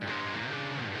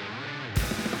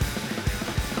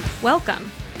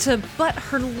Welcome to But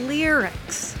Her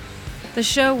Lyrics, the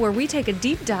show where we take a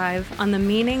deep dive on the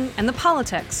meaning and the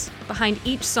politics behind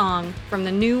each song from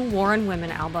the new War on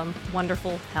Women album,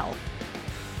 Wonderful Hell.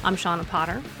 I'm Shauna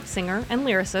Potter, singer and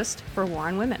lyricist for War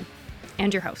on Women,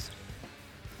 and your host.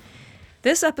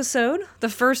 This episode, the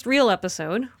first real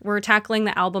episode, we're tackling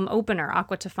the album opener,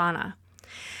 Aqua Tofana.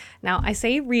 Now, I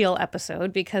say real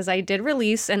episode because I did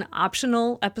release an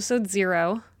optional episode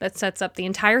 0 that sets up the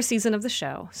entire season of the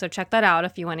show, so check that out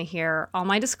if you want to hear all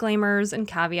my disclaimers and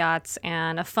caveats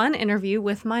and a fun interview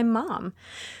with my mom,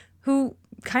 who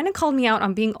kind of called me out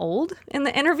on being old in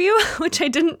the interview, which I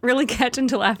didn't really catch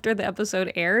until after the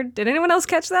episode aired. Did anyone else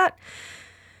catch that?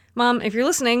 Mom, if you're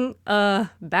listening,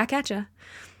 back at ya.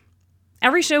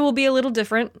 Every show will be a little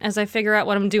different as I figure out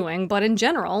what I'm doing, but in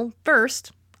general,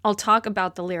 first, I'll talk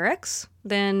about the lyrics,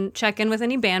 then check in with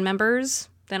any band members,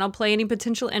 then I'll play any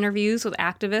potential interviews with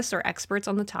activists or experts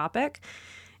on the topic,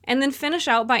 and then finish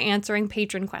out by answering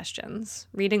patron questions,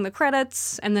 reading the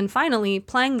credits, and then finally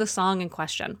playing the song in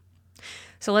question.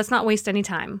 So let's not waste any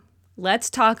time.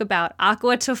 Let's talk about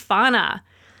Aqua Tofana,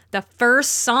 the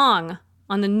first song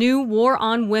on the new War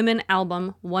on Women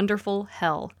album, Wonderful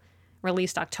Hell,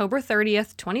 released October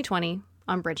 30th, 2020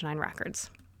 on Bridge 9 Records.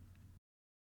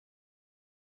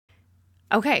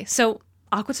 Okay, so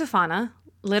Aqua Tofana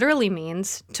literally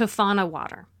means Tofana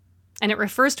water, and it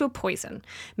refers to a poison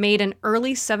made in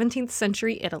early 17th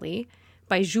century Italy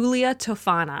by Giulia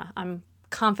Tofana. I'm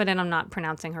confident I'm not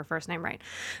pronouncing her first name right.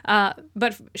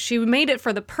 But she made it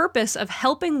for the purpose of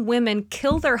helping women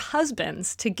kill their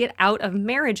husbands to get out of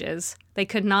marriages they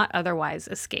could not otherwise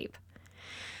escape.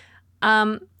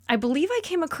 I believe I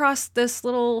came across this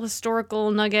little historical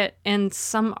nugget in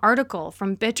some article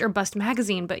from Bitch or Bust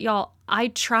magazine, but y'all, I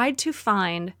tried to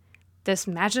find this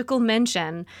magical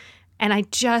mention and I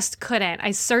just couldn't.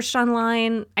 I searched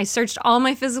online, I searched all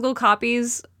my physical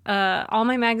copies, all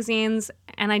my magazines,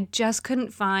 and I just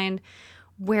couldn't find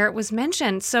where it was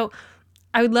mentioned. So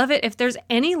I would love it if there's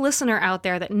any listener out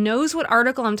there that knows what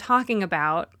article I'm talking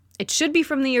about. It should be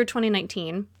from the year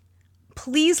 2019.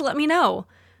 Please let me know.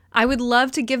 I would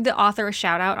love to give the author a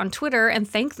shout out on Twitter and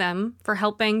thank them for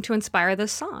helping to inspire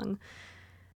this song.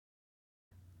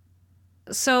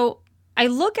 So I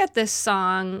look at this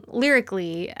song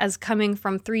lyrically as coming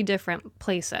from 3 different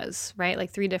places, right?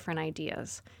 Like 3 different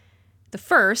ideas. The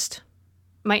first,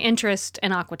 my interest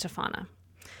in Aqua Tofana.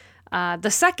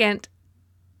 The second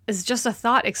is just a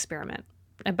thought experiment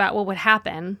about what would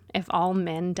happen if all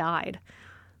men died.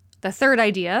 The third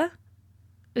idea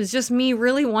is just me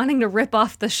really wanting to rip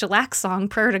off the Shellac song,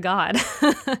 Prayer to God.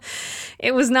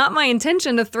 It was not my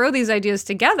intention to throw these ideas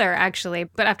together, actually,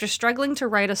 but after struggling to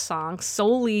write a song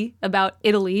solely about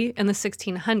Italy in the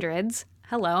 1600s,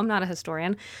 hello, I'm not a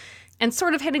historian, and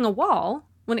sort of hitting a wall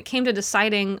when it came to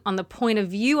deciding on the point of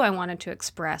view I wanted to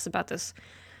express about this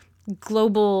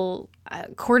global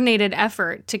coordinated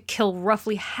effort to kill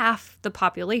roughly half the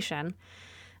population,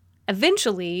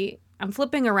 eventually I'm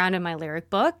flipping around in my lyric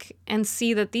book and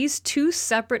see that these 2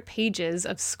 separate pages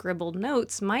of scribbled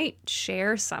notes might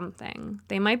share something.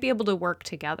 They might be able to work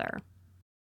together.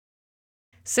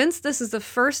 Since this is the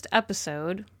first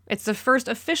episode, it's the first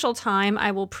official time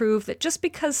I will prove that just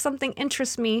because something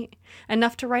interests me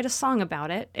enough to write a song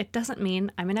about it, it doesn't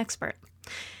mean I'm an expert.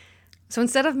 So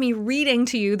instead of me reading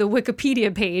to you the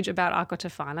Wikipedia page about Aqua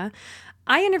Tofana,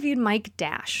 I interviewed Mike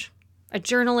Dash, a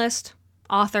journalist,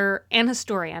 author, and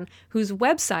historian whose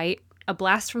website, A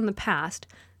Blast from the Past,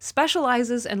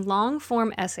 specializes in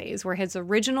long-form essays where his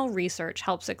original research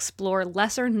helps explore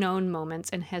lesser-known moments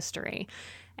in history.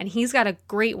 And he's got a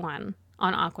great one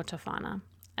on Aqua Tofana.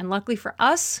 And luckily for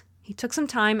us, he took some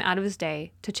time out of his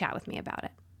day to chat with me about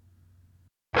it.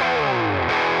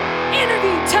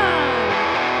 Interview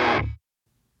time!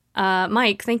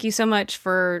 Mike, thank you so much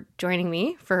for joining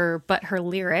me for But Her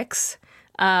Lyrics.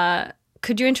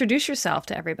 Could you introduce yourself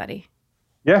to everybody?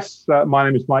 Yes, my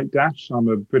name is Mike Dash. I'm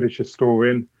a British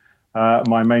historian.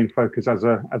 My main focus as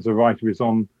a writer is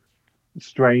on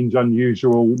strange,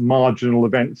 unusual, marginal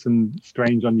events and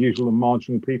strange, unusual, and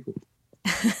marginal people.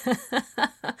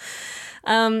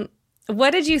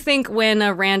 What did you think when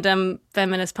a random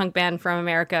feminist punk band from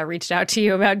America reached out to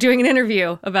you about doing an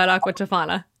interview about Aqua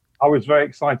Tofana? I was very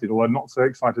excited, although not so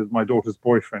excited as my daughter's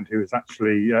boyfriend, who has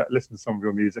actually listened to some of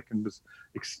your music and was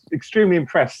extremely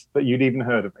impressed that you'd even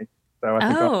heard of me. So I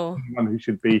think I'm one who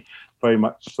should be very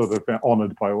much sort of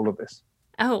honoured by all of this.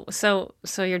 Oh, so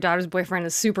your daughter's boyfriend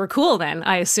is super cool then,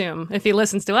 I assume, if he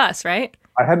listens to us, right?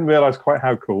 I hadn't realised quite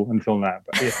how cool until now,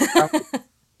 but yeah.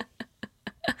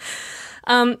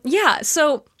 Yeah,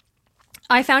 so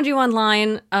I found you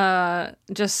online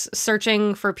just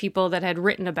searching for people that had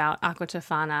written about Aqua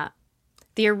Tofana.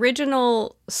 The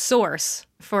original source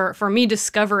for me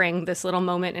discovering this little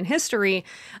moment in history,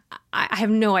 I have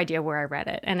no idea where I read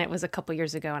it. And it was a couple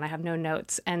years ago and I have no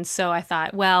notes. And so I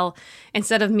thought, well,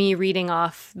 instead of me reading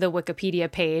off the Wikipedia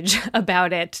page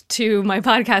about it to my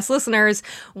podcast listeners,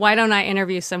 why don't I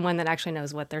interview someone that actually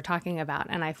knows what they're talking about?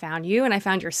 And I found you and I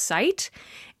found your site.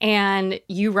 And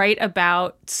you write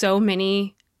about so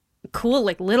many cool,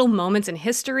 like little moments in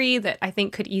history that I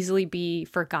think could easily be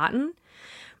forgotten.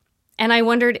 And I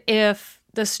wondered if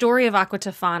the story of Aqua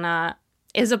Tofana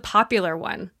is a popular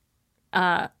one.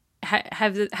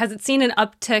 Has it seen an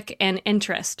uptick in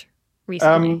interest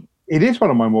recently? It is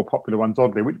one of my more popular ones,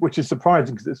 oddly, which is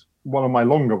surprising because it's one of my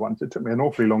longer ones. It took me an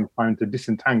awfully long time to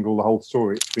disentangle the whole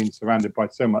story. It's been surrounded by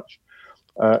so much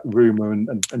rumor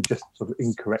and just sort of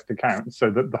incorrect accounts. So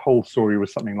that the whole story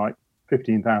was something like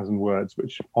 15,000 words,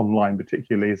 which online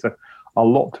particularly is a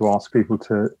lot to ask people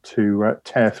to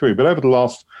tear through. But over the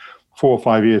last 4 or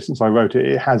 5 years since I wrote it,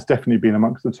 it has definitely been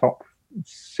amongst the top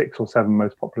 6 or 7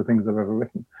 most popular things I've ever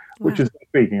written, which is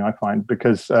intriguing, I find,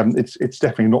 because it's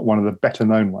definitely not one of the better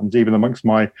known ones. Even amongst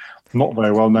my not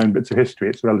very well known bits of history,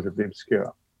 it's relatively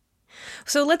obscure.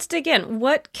 So let's dig in.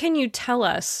 What can you tell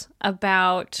us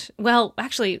about, well,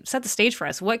 actually set the stage for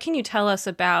us. What can you tell us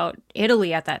about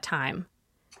Italy at that time?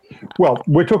 Well,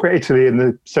 we're talking about Italy in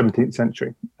the 17th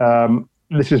century.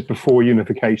 This is before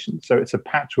unification, so it's a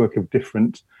patchwork of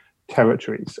different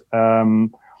territories.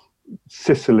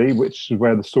 Sicily, which is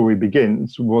where the story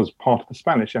begins, was part of the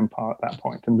Spanish Empire at that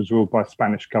point and was ruled by a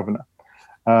Spanish governor.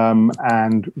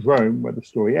 And Rome, where the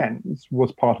story ends,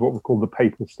 was part of what we call the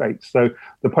Papal States. So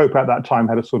the Pope at that time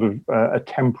had a sort of a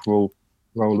temporal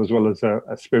role as well as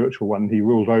a spiritual one. He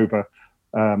ruled over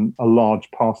a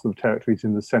large parcel of territories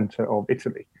in the center of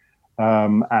Italy.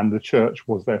 And the church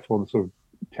was therefore the sort of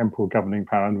temporal governing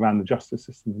power and ran the justice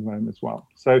system in Rome as well.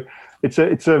 So it's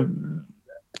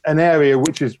an area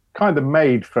which is kind of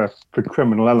made for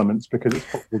criminal elements because it's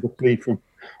possible to flee from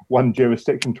one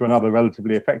jurisdiction to another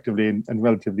relatively effectively and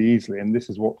relatively easily. And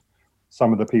this is what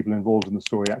some of the people involved in the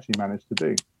story actually managed to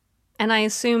do. And I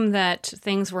assume that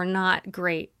things were not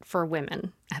great for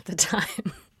women at the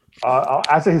time.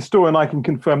 As a historian, I can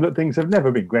confirm that things have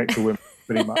never been great for women,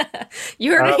 pretty much.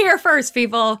 You heard it here first,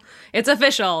 people. It's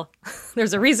official.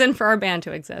 There's a reason for our band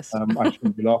to exist. I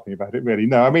shouldn't be laughing about it, really.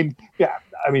 No,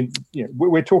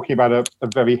 we're talking about a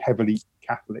very heavily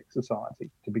Catholic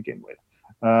society to begin with.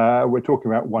 We're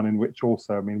talking about one in which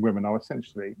also, women are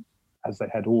essentially, as they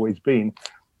had always been,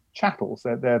 chattels.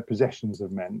 They're possessions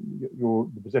of men. You're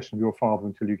the possession of your father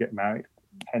until you get married.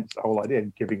 Hence the whole idea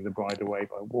of giving the bride away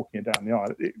by walking her down the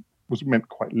aisle. It was meant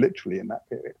quite literally in that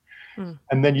period.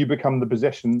 And then you become the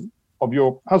possession of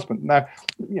your husband. Now,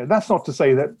 that's not to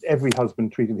say that every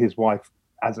husband treated his wife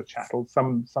as a chattel.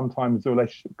 Sometimes the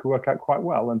relationship could work out quite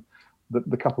well and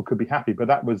the couple could be happy, but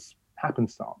that was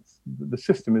happenstance. The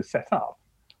system is set up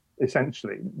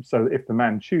essentially so that if the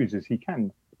man chooses, he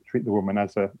can treat the woman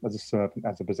as a servant,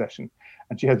 as a possession,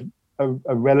 and she has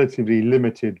a relatively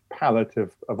limited palette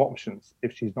of options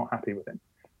if she's not happy with him.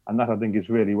 And that, I think, is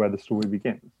really where the story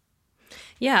begins.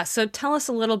 Yeah, so tell us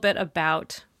a little bit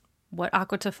about what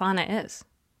Aqua Tofana is.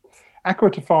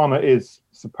 Aqua Tofana is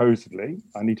supposedly,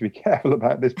 I need to be careful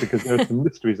about this because there are some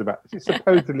mysteries about this, it's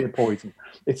supposedly a poison.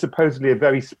 It's supposedly a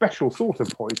very special sort of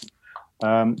poison.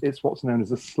 It's what's known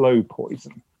as a slow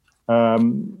poison.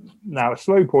 Now, a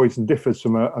slow poison differs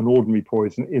from an ordinary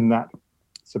poison in that,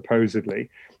 supposedly,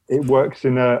 it works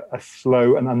in a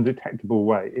slow and undetectable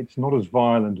way. It's not as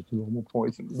violent as normal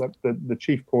poison. The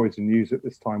chief poison used at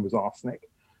this time was arsenic,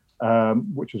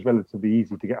 which was relatively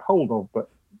easy to get hold of, but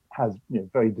has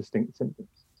very distinct symptoms.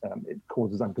 It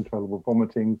causes uncontrollable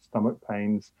vomiting, stomach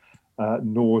pains,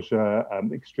 nausea,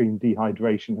 extreme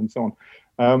dehydration, and so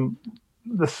on.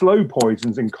 The slow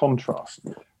poisons, in contrast,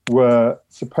 were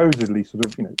supposedly sort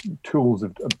of tools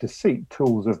of deceit,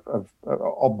 tools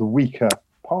of the weaker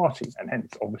party, and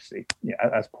hence obviously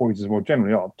as poisons more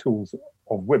generally are tools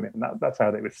of women. That's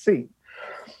how they were seen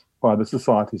by the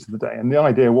societies of the day. And the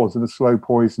idea was that a slow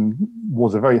poison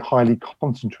was a very highly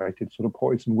concentrated sort of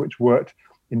poison which worked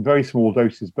in very small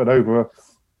doses but over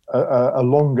a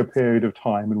longer period of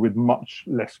time and with much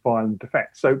less violent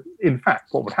effects. So in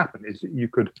fact what would happen is that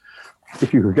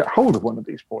if you could get hold of one of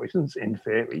these poisons, in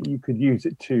theory you could use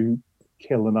it to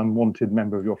kill an unwanted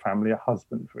member of your family, a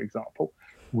husband for example,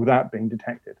 without being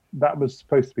detected. That was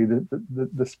supposed to be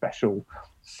the special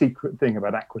secret thing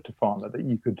about Aqua Tofana, that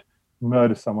you could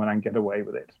murder someone and get away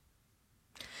with it.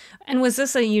 And was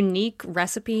this a unique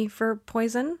recipe for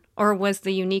poison, or was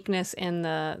the uniqueness in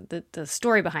the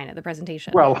story behind it, the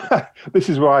presentation? Well, this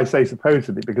is why I say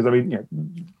supposedly, because I mean,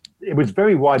 it was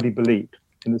very widely believed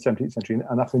in the 17th century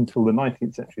and up until the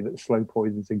 19th century that slow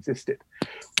poisons existed.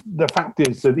 The fact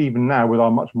is that even now, with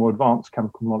our much more advanced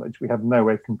chemical knowledge, we have no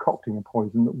way of concocting a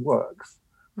poison that works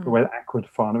the way that aqua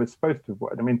tofana is supposed to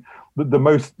work. I mean, the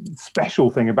most special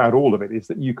thing about all of it is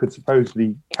that you could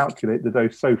supposedly calculate the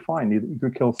dose so finely that you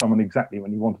could kill someone exactly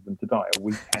when you wanted them to die, a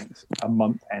week hence, a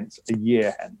month hence, a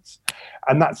year hence.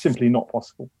 And that's simply not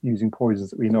possible using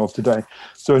poisons that we know of today.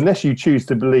 So unless you choose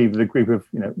to believe that a group of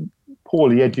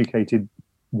poorly educated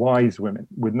wise women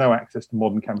with no access to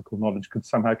modern chemical knowledge could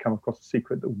somehow come across a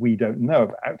secret that we don't know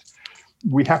about,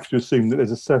 we have to assume that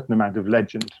there's a certain amount of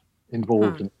legend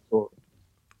involved in the story.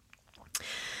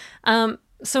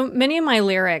 So many of my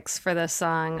lyrics for this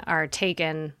song are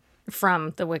taken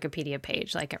from the Wikipedia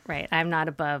page. Like, right, I'm not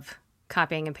above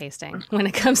copying and pasting when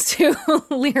it comes to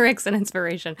lyrics and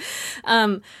inspiration.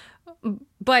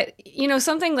 But,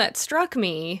 something that struck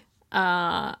me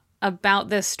about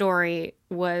this story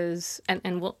was,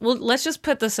 and we'll let's just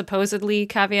put the supposedly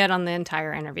caveat on the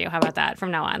entire interview. How about that from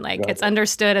now on? Like, it's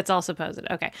understood, it's all supposed.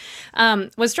 Okay.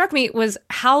 What struck me was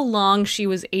how long she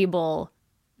was able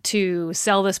to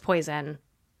sell this poison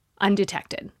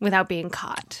undetected without being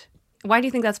caught. Why do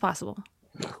you think that's possible?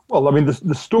 Well, I mean,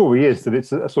 the story is that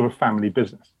it's a sort of family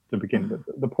business to begin with.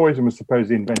 The poison was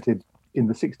supposedly invented in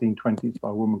the 1620s by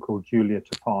a woman called Julia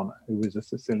Tofana, who was a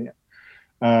Sicilian.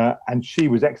 And she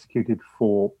was executed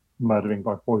for murdering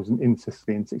by poison in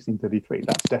Sicily in 1633.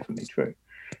 That's definitely true.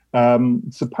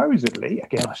 Supposedly,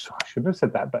 again, I shouldn't have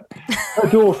said that, but her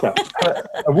daughter,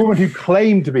 a woman who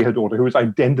claimed to be her daughter, who was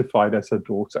identified as her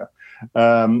daughter,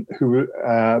 who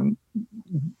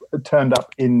turned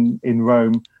up in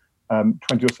Rome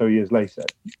 20 or so years later,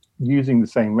 using the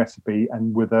same recipe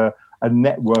and with a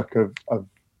network of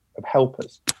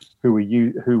helpers who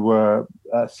were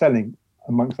selling,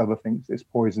 amongst other things, this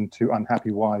poison to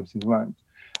unhappy wives in Rome.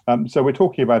 So we're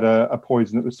talking about a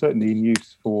poison that was certainly in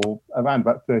use for around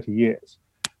about 30 years.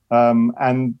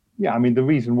 And yeah, I mean, the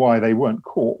reason why they weren't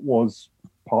caught was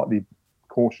partly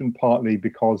caution, partly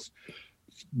because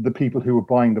the people who were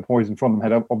buying the poison from them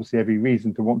had obviously every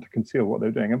reason to want to conceal what they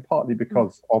were doing, and partly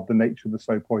because of the nature of the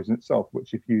slow poison itself,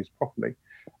 which, if used properly,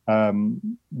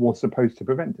 was supposed to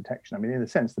prevent detection. I mean, in a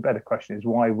sense, the better question is,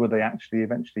 why were they actually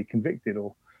eventually convicted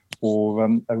or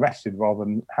arrested, rather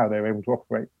than how they were able to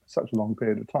operate for such a long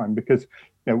period of time? Because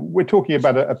we're talking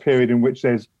about a period in which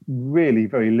there's really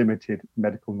very limited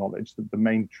medical knowledge. That the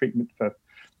main treatment for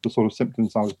the sort of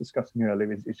symptoms I was discussing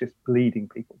earlier is just bleeding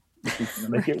people.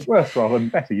 They get worse rather than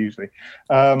better usually.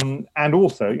 And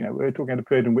also, we're talking about a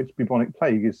period in which bubonic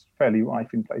plague is fairly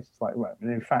rife in places like Rome.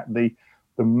 And in fact, the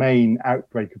main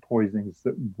outbreak of poisonings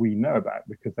that we know about,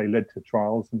 because they led to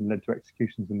trials and led to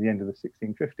executions in the end of the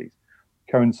 1650s,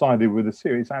 coincided with a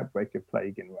serious outbreak of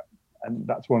plague in Rome. And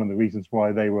that's one of the reasons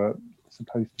why they were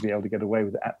supposed to be able to get away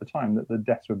with it at the time, that the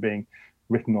deaths were being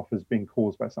written off as being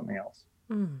caused by something else.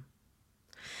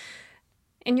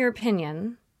 In your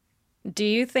opinion, do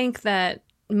you think that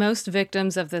most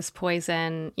victims of this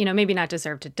poison, maybe not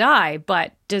deserved to die,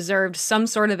 but deserved some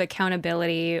sort of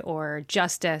accountability or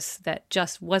justice that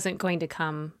just wasn't going to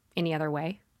come any other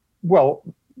way? Well,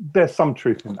 there's some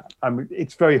truth in that. I mean,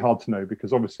 it's very hard to know,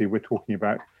 because obviously we're talking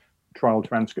about trial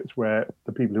transcripts where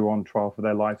the people who are on trial for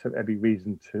their lives have every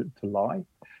reason to lie,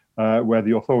 where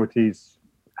the authorities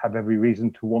have every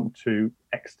reason to want to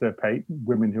extirpate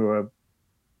women who are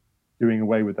doing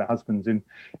away with their husbands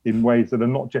in ways that are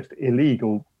not just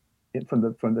illegal from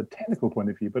the technical point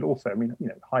of view, but also,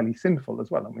 highly sinful as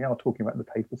well. And we are talking about the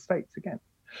Papal States again.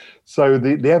 So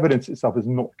the evidence itself is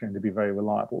not going to be very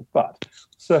reliable, but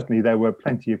certainly there were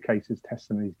plenty of cases,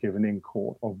 testimonies given in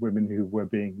court of women who were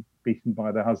being beaten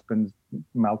by their husbands,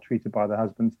 maltreated by their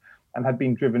husbands, and had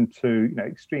been driven to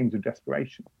extremes of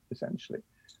desperation, essentially,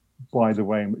 by the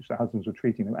way in which their husbands were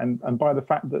treating them, and by the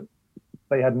fact that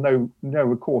they had no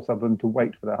recourse other than to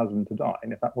wait for their husband to die.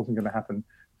 And if that wasn't going to happen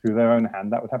through their own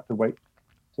hand, that would have to wait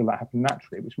till that happened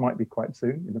naturally, which might be quite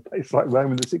soon in a place like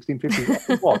Rome in the 1650s.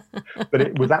 It was, but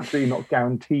it was absolutely not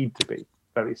guaranteed to be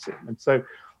very soon. And so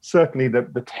certainly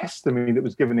the testimony that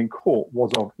was given in court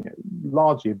was of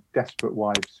largely desperate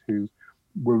wives who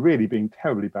were really being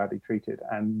terribly badly treated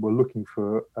and were looking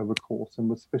for a recourse, and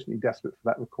were sufficiently desperate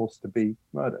for that recourse to be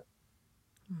murder.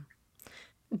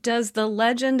 Does the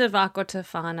legend of Aqua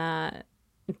Tofana,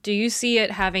 do you see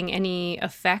it having any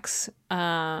effects,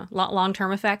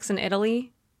 long-term effects in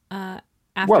Italy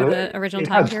after the original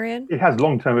time period? It has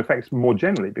long-term effects more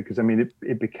generally, because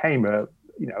it became a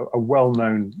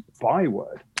well-known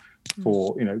byword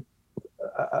for,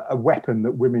 a weapon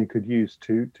that women could use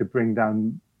to bring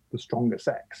down the stronger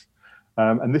sex.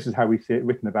 And this is how we see it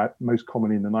written about most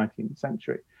commonly in the 19th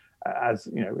century. As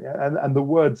and the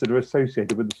words that are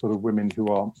associated with the sort of women who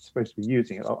are supposed to be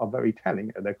using it are very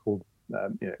telling. They're called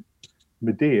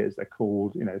Medeas. They're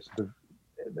called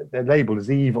they're labeled as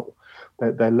evil.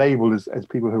 They're labeled as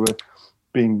people who are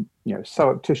being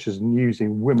surreptitious and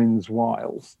using women's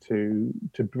wiles to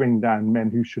bring down men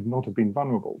who should not have been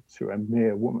vulnerable to a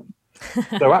mere woman.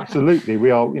 So absolutely, we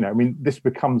are. This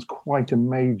becomes quite a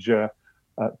major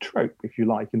trope, if you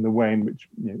like, in the way in which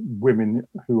women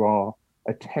who are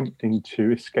attempting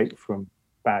to escape from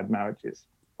bad marriages,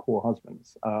 poor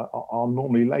husbands, are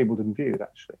normally labelled and viewed,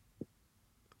 actually.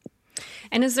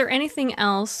 And is there anything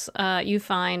else you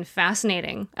find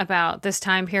fascinating about this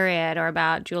time period or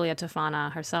about Giulia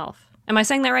Tofana herself? Am I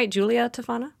saying that right, Giulia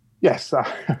Tofana? Yes,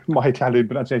 my Italian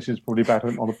pronunciation is probably about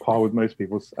on a par with most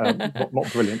people's.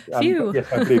 Not brilliant. But yes,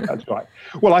 I believe that's right.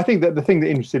 Well, I think that the thing that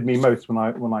interested me most when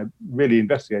I really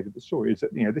investigated the story is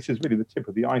that this is really the tip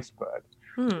of the iceberg,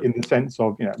 in the sense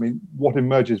of what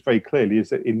emerges very clearly is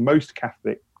that in most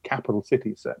Catholic capital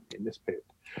cities, certainly in this period,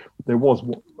 there was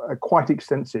a quite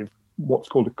extensive what's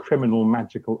called a criminal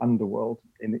magical underworld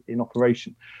in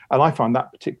operation, and I find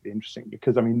that particularly interesting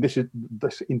because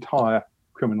this entire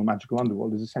criminal magical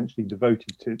underworld is essentially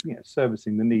devoted to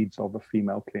servicing the needs of a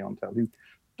female clientele who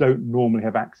don't normally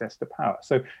have access to power.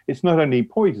 So it's not only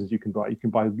poisons you can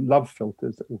buy love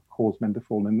filters that will cause men to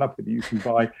fall in love with you. You can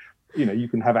buy, you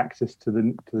can have access to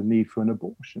the need for an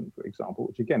abortion, for example,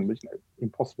 which again was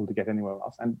impossible to get anywhere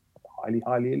else and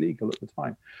highly illegal at the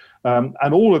time.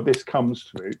 And all of this comes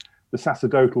through the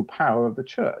sacerdotal power of the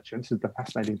church. And this is the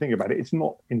fascinating thing about it. It's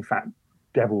not, in fact,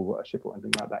 devil worship or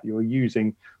anything like that. You're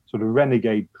using sort of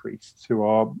renegade priests who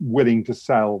are willing to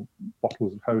sell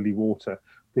bottles of holy water,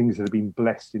 things that have been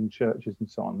blessed in churches and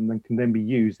so on, and then can then be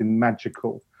used in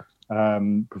magical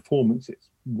performances,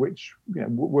 which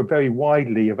were very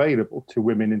widely available to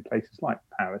women in places like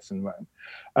Paris and Rome.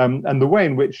 And the way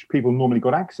in which people normally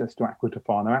got access to Aqua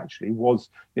Tofana actually was,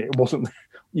 it wasn't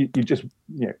you just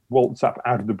waltz up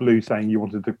out of the blue saying you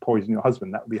wanted to poison your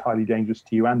husband. That would be highly dangerous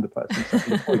to you and the person selling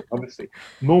the poison, obviously.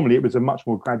 Normally it was a much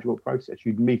more gradual process.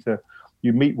 You'd meet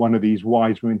one of these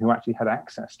wise women who actually had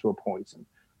access to a poison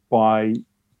by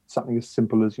something as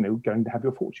simple as going to have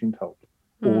your fortune told,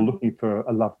 or looking for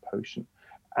a love potion.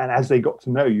 And as they got to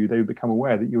know you, they would become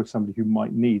aware that you were somebody who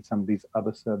might need some of these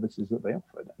other services that they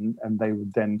offered. And they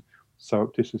would then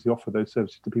surreptitiously offer those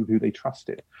services to people who they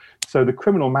trusted. So the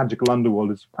criminal magical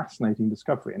underworld is a fascinating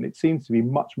discovery. And it seems to be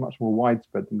much, much more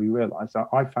widespread than we realize.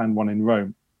 I found one in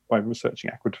Rome by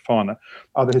researching Aqua Tofana.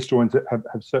 Other historians have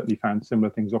certainly found similar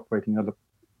things operating in other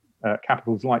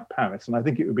capitals like Paris. And I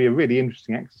think it would be a really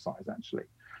interesting exercise, actually,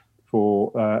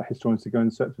 for historians to go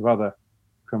in search of other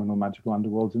criminal magical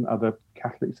underworlds in other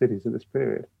Catholic cities at this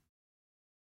period.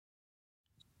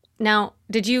 Now,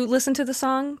 did you listen to the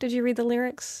song? Did you read the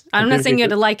lyrics? I'm not saying you had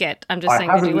to like it. I'm just saying,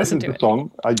 did you listen to it? I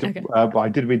haven't listened to the song, but I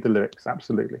did read the lyrics,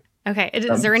 absolutely. Okay.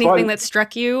 Is there anything that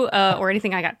struck you or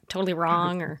anything I got totally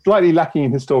wrong? Or slightly lacking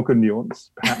in historical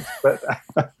nuance, perhaps, but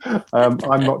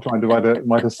I'm not trying to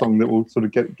write a song that will sort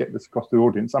of get this across to the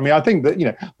audience. I think that,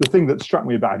 the thing that struck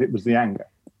me about it was the anger.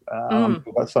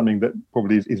 That's something that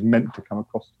probably is meant to come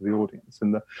across to the audience.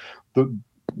 And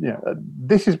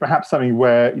this is perhaps something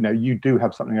where you do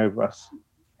have something over us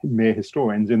mere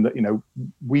historians, in that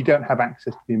we don't have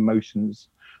access to the emotions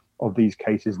of these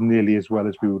cases nearly as well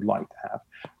as we would like to have.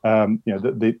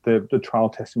 The trial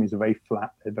testimonies are very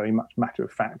flat. They're very much matter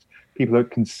of fact. People are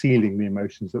concealing the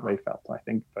emotions that they felt, I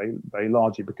think, very, very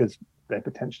largely because they're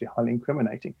potentially highly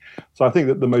incriminating. So I think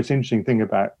that the most interesting thing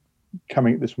about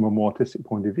coming at this from a more artistic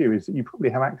point of view is that you probably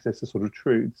have access to sort of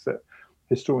truths that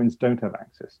historians don't have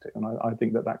access to. And I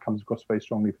think that comes across very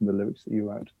strongly from the lyrics that you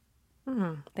wrote.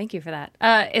 Thank you for that.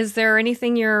 Is there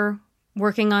anything you're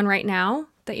working on right now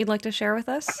that you'd like to share with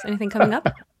us? Anything coming up?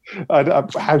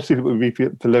 How suitable it would be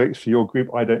for lyrics for your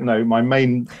group, I don't know. My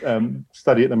main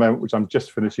study at the moment, which I'm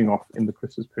just finishing off in the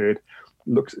Christmas period,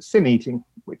 looks at sin eating,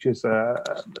 which is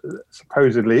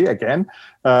supposedly, again,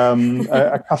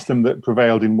 a custom that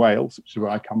prevailed in Wales, which is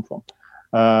where I come from,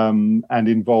 and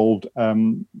involved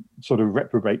sort of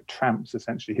reprobate tramps,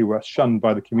 essentially, who were shunned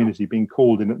by the community, being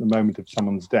called in at the moment of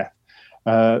someone's death.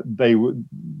 They were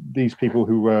these people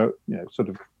who were, sort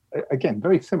of, again,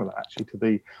 very similar actually to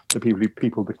the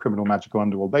people, the criminal magical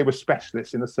underworld. They were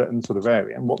specialists in a certain sort of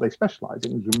area, and what they specialised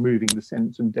in was removing the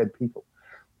sins from dead people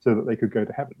so that they could go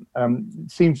to heaven. It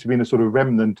seems to be in a sort of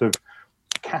remnant of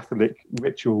Catholic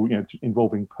ritual,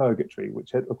 involving purgatory,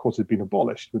 which of course had been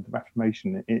abolished with the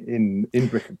Reformation in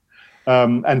Britain.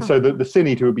 And so the sin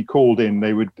eater would be called in.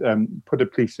 They would put a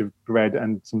piece of bread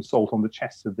and some salt on the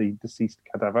chest of the deceased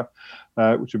cadaver,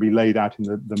 which would be laid out in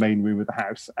the main room of the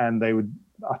house, and they would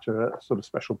utter a sort of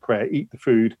special prayer, eat the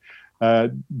food,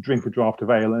 drink a draught of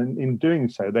ale, and in doing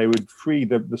so they would free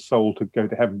the soul to go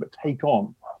to heaven, but take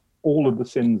on all of the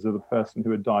sins of the person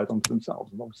who had died onto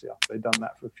themselves. And obviously after they'd done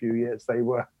that for a few years, they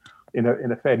were in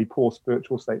a fairly poor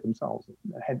spiritual state themselves,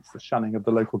 hence the shunning of the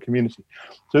local community.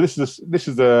 So this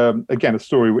is again a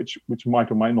story which might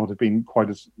or might not have been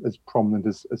quite as prominent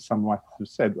as some writers have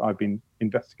said. I've been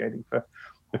investigating for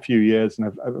a few years,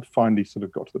 and I've finally sort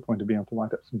of got to the point of being able to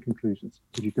write up some conclusions.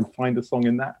 If you can find a song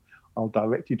in that, I'll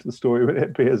direct you to the story when it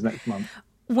appears next month.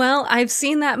 Well, I've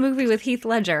seen that movie with Heath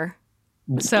Ledger.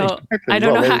 So I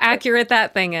don't know how accurate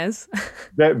that thing is.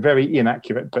 They're very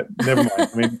inaccurate, but never mind.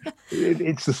 I mean,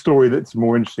 it's the story that's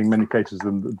more interesting in many cases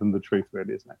than the truth,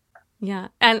 really, isn't it? Yeah.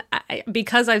 And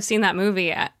because I've seen that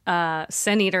movie,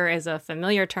 sin eater is a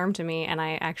familiar term to me, and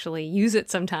I actually use it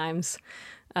sometimes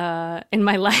in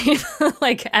my life,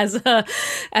 like as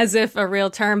if a real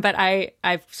term. But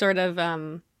I've sort of,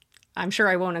 I'm sure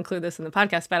I won't include this in the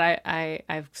podcast, but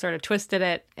I've sort of twisted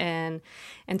it, and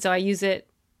so I use it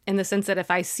in the sense that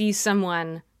if I see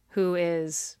someone who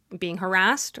is being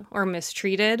harassed or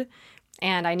mistreated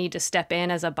and I need to step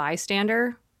in as a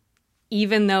bystander,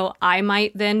 even though I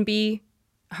might then be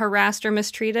harassed or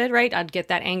mistreated, right? I'd get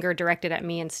that anger directed at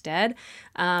me instead.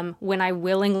 When I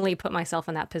willingly put myself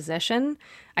in that position,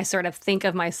 I sort of think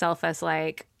of myself as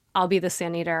like, I'll be the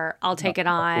sin eater. I'll take it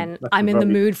on. I'm in the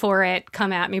mood for it.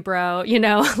 Come at me, bro.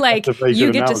 Like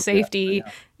you get to safety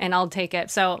and I'll take it.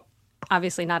 So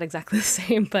obviously not exactly the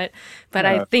same, but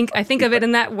I think of it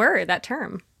in that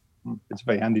term. It's a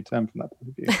very handy term from that point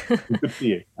of view. Good for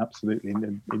you, absolutely.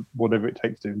 And whatever it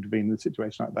takes to intervene in a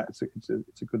situation like that, it's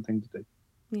a good thing to do.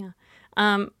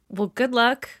 Yeah. Well, good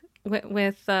luck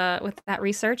with that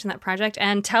research and that project,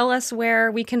 and tell us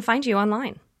where we can find you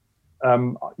online.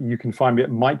 You can find me at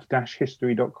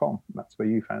mike-history.com. That's where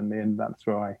you found me, and that's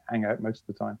where I hang out most of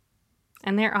the time.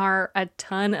 And there are a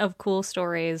ton of cool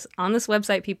stories on this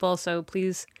website, people. So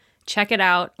please check it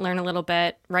out, learn a little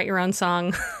bit, write your own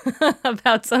song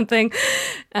about something,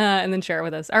 and then share it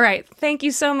with us. All right. Thank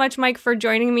you so much, Mike, for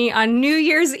joining me on New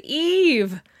Year's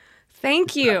Eve.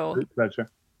 Thank you. It's a pleasure.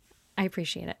 I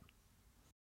appreciate it.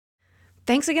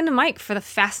 Thanks again to Mike for the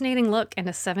fascinating look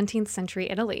into 17th century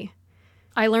Italy.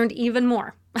 I learned even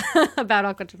more about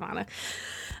Aqua Tofana.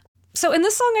 So in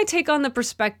this song, I take on the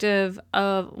perspective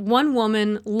of one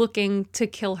woman looking to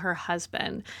kill her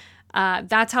husband.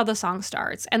 That's how the song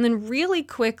starts. And then really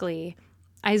quickly,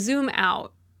 I zoom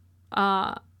out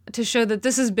to show that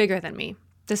this is bigger than me.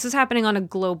 This is happening on a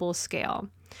global scale.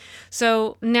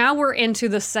 So now we're into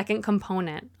the second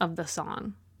component of the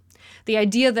song. The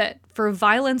idea that for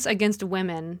violence against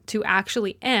women to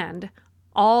actually end,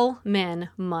 all men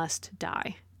must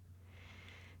die.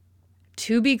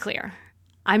 To be clear,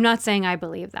 I'm not saying I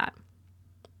believe that.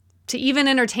 To even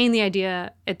entertain the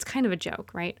idea, it's kind of a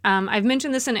joke, right? I've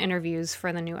mentioned this in interviews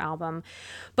for the new album,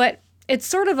 but it's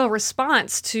sort of a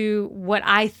response to what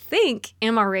I think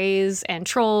MRAs and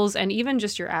trolls and even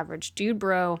just your average dude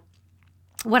bro,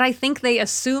 what I think they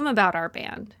assume about our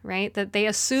band, right? That they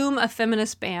assume a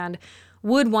feminist band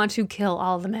would want to kill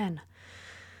all the men.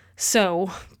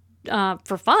 So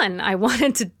for fun, I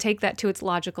wanted to take that to its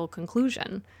logical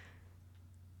conclusion.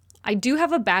 I do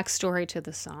have a backstory to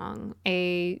the song,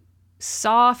 a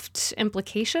soft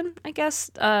implication, I guess,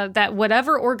 that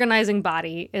whatever organizing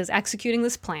body is executing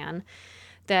this plan,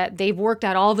 that they've worked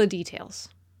out all the details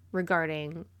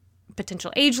regarding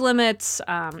potential age limits.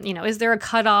 Is there a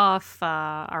cutoff?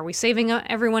 Are we saving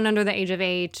everyone under the age of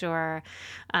 8, or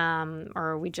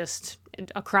are we just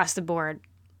across the board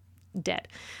dead?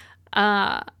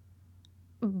 But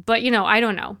I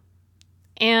don't know.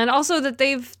 And also that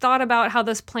they've thought about how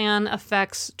this plan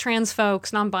affects trans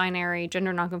folks, non-binary,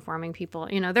 gender non-conforming people.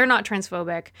 They're not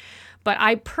transphobic, but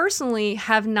I personally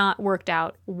have not worked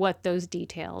out what those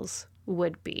details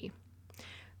would be.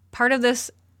 Part of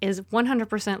this is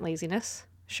 100% laziness,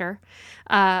 sure.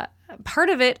 Part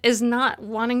of it is not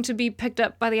wanting to be picked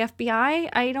up by the FBI.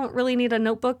 I don't really need a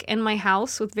notebook in my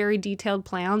house with very detailed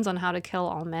plans on how to kill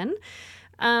all men.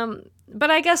 But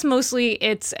I guess mostly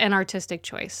it's an artistic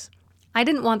choice. I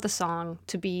didn't want the song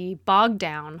to be bogged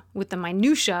down with the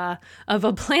minutia of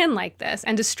a plan like this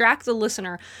and distract the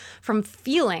listener from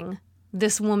feeling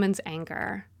this woman's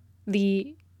anger,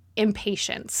 the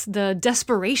impatience, the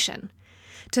desperation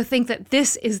to think that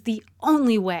this is the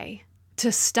only way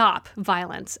to stop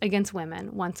violence against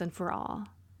women once and for all.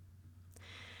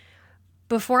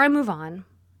 Before I move on,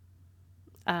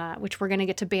 which we're going to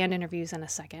get to band interviews in a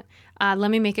second,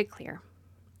 let me make it clear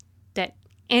that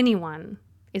anyone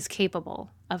is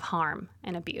capable of harm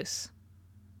and abuse,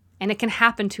 and it can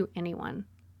happen to anyone.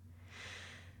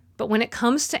 But when it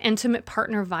comes to intimate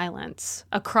partner violence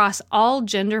across all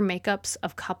gender makeups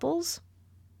of couples,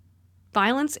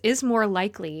 violence is more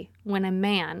likely when a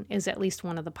man is at least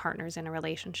one of the partners in a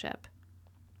relationship.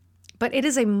 But it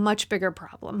is a much bigger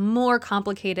problem, more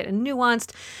complicated and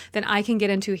nuanced than I can get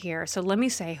into here. So let me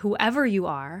say, whoever you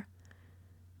are,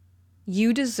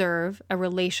 you deserve a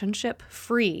relationship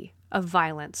free of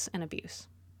violence and abuse.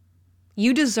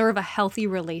 You deserve a healthy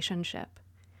relationship.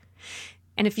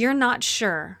 And if you're not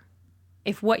sure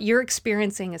if what you're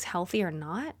experiencing is healthy or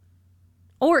not,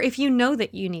 or if you know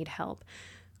that you need help,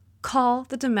 call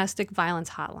the Domestic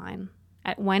Violence Hotline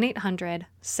at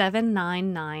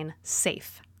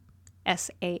 1-800-799-SAFE,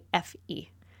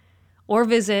 SAFE, or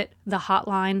visit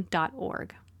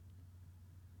thehotline.org.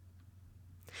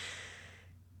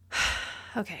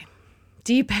 Okay,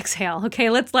 deep exhale. Okay,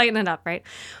 let's lighten it up, right?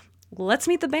 Let's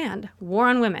meet the band, War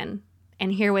on Women,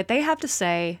 and hear what they have to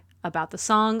say about the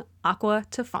song Aqua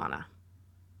Tofana.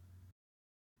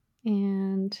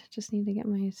 And just need to get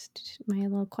my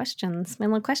little questions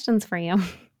for you.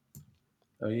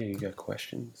 Oh yeah, you got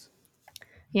questions?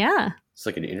 Yeah. It's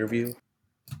like an interview?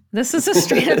 This is a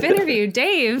straight up interview.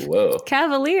 Dave Whoa.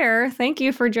 Cavalier, thank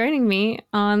you for joining me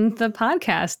on the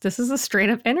podcast. This is a straight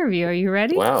up interview. Are you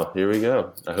ready? Wow, here we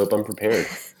go. I hope I'm prepared. I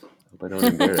hope I don't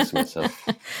embarrass myself.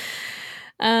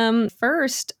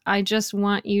 First, I just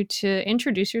want you to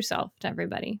introduce yourself to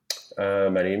everybody. My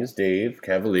name is Dave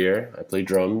Cavalier. I play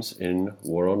drums in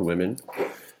War on Women,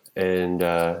 and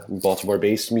I'm a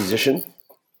Baltimore-based musician.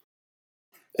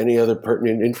 Any other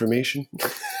pertinent information?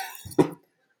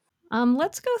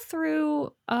 Let's go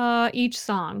through each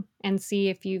song and see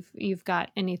if you've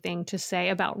got anything to say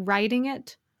about writing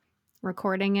it,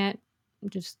 recording it,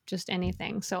 just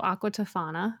anything. So Aqua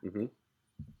Tofana. Mm-hmm.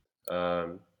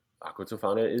 Aqua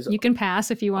Tofana is... You can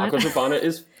pass if you want. Aqua Tofana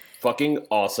is fucking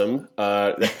awesome.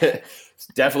 It's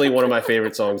definitely one of my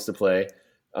favorite songs to play.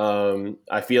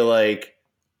 I feel like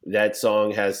that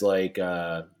song has like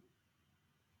metal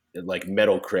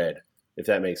cred, if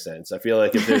that makes sense. I feel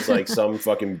like if there's like some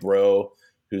fucking bro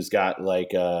who's got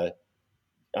like I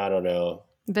don't know,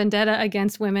 vendetta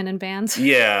against women in bands.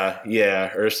 Yeah.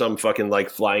 Or some fucking like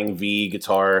Flying V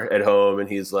guitar at home, and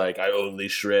he's like, I only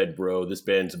shred, bro. This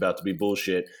band's about to be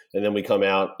bullshit. And then we come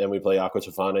out and we play Aqua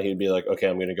Tofana. He'd be like, okay,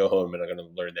 I'm going to go home and I'm going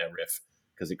to learn that riff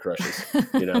because it crushes,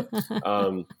 you know?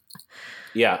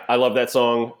 Yeah, I love that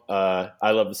song.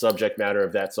 I love the subject matter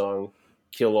of that song.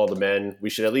 Kill all the men. We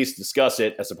should at least discuss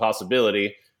it as a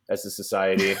possibility as a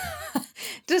society.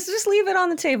 just leave it on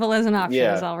the table as an option.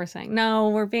 Is all we're saying. No,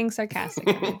 we're being sarcastic,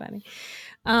 everybody.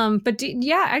 But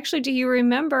do you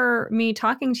remember me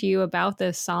talking to you about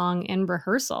this song in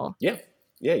rehearsal? Yeah.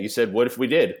 You said, what if we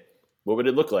did? What would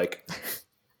it look like?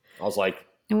 I was like,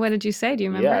 and what did you say? Do you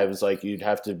remember? Yeah, I was like, you'd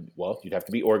have to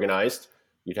be organized.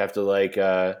 You'd have to like,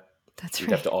 you'd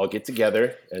have to all get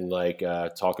together and like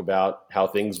talk about how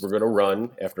things were going to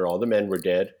run after all the men were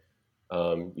dead.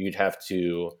 You'd have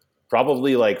to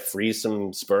probably like freeze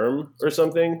some sperm or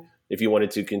something if you wanted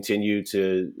to continue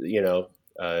to, you know,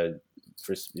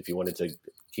 if you wanted to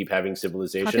keep having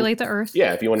civilization. Populate the earth.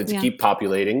 Yeah, if you wanted to keep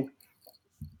populating.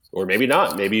 Or maybe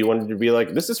not. Maybe you wanted to be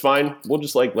like, this is fine. We'll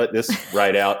just like let this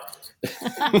ride out.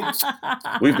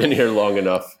 We've been here long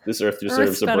enough. This earth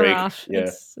deserves a break. Off.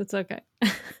 Yeah, it's okay.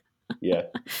 Yeah.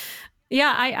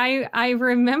 Yeah, I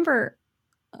remember.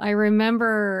 I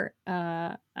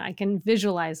can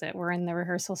visualize it. We're in the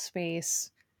rehearsal space.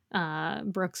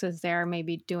 Brooks is there,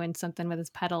 maybe doing something with his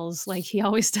pedals like he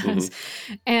always does,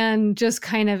 and just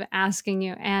kind of asking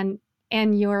you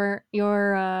and your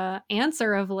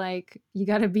answer of like, you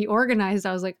got to be organized.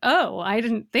 I was like, oh, I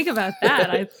didn't think about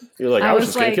that. You're like, I was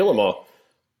just gonna kill them all.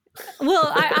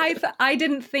 Well, I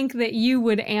didn't think that you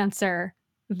would answer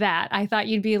that. I thought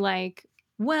you'd be like,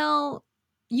 well,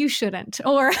 you shouldn't,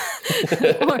 or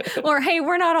hey,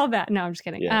 we're not all bad. No, I'm just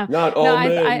kidding. Yeah, not all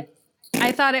men.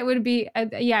 I thought it would be,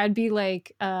 it'd be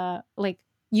like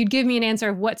you'd give me an answer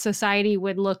of what society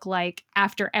would look like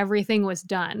after everything was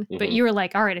done. Mm-hmm. But you were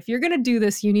like, all right, if you're going to do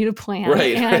this, you need a plan.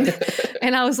 Right.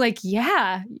 And I was like,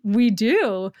 yeah, we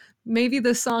do. Maybe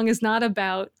this song is not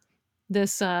about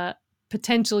this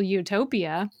potential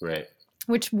utopia, right?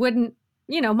 Which wouldn't,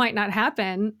 might not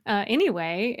happen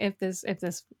anyway if this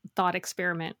thought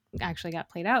experiment actually got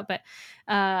played out. But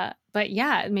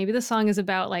yeah, maybe the song is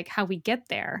about like how we get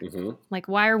there. Mm-hmm. Like,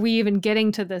 why are we even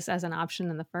getting to this as an option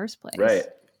in the first place? Right.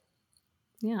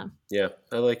 Yeah. Yeah,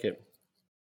 I like it.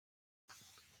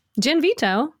 Jen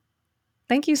Vito,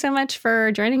 thank you so much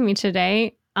for joining me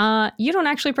today. You don't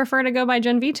actually prefer to go by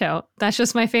Jen Vito. That's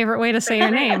just my favorite way to say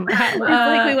your name. It's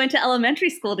like we went to elementary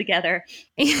school together.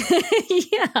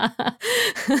 Yeah.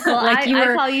 Well, like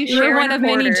I call you Sharon were one of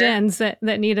many Porter. Jens that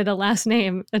needed a last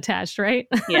name attached, right?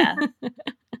 Yeah.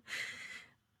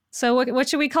 So what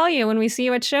should we call you when we see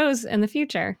you at shows in the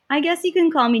future? I guess you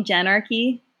can call me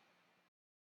Jenarchy.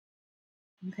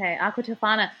 Okay, Aqua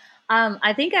Tofana.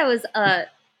 I think I was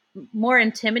more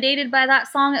intimidated by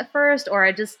that song at first, or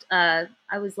I just I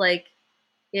was like,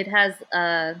 it has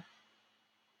I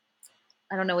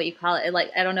don't know what you call it.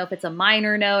 Like, I don't know if it's a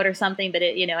minor note or something, but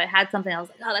it had something. I was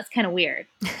like, oh, that's kind of weird.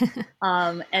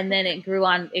 And then it grew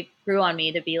on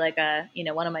me to be like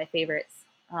one of my favorites.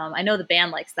 I know the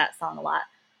band likes that song a lot.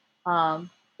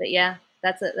 But yeah,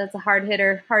 that's a hard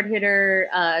hitter,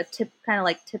 kind of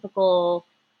like typical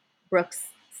Brooks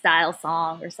style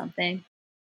song or something.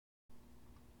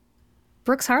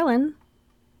 Brooks Harlan,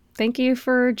 thank you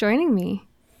for joining me.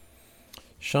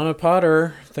 Shauna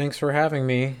Potter, thanks for having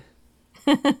me.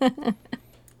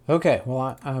 Okay,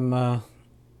 well, I'm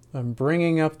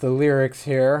bringing up the lyrics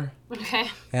here.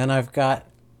 Okay. And I've got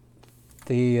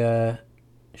the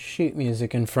sheet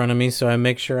music in front of me, so I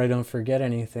make sure I don't forget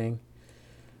anything.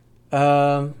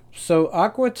 So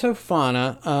Aqua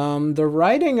Tofana, the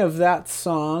writing of that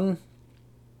song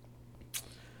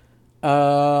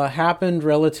happened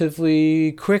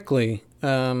relatively quickly.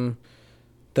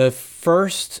 The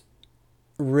first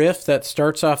riff that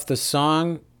starts off the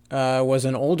song was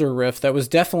an older riff that was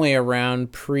definitely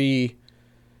around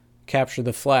pre-Capture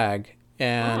the Flag,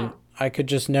 and I could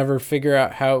just never figure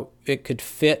out how it could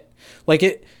fit. Like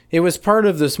it was part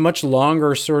of this much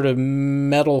longer sort of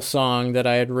metal song that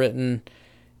I had written,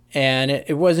 and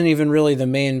it wasn't even really the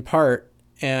main part.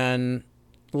 And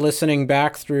listening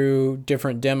back through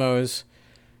different demos,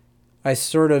 I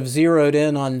sort of zeroed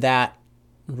in on that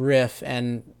riff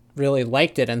and really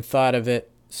liked it and thought of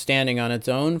it standing on its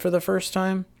own for the first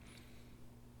time.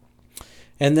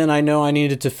 And then I know I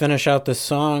needed to finish out the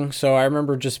song, so I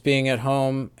remember just being at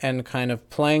home and kind of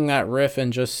playing that riff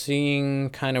and just seeing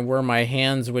kind of where my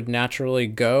hands would naturally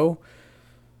go.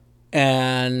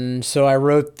 And so I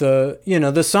wrote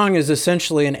the song is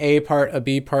essentially an A part, a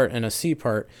B part, and a C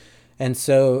part. And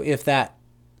so if that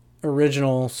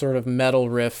original sort of metal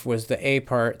riff was the A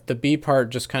part, the B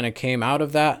part just kind of came out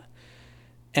of that.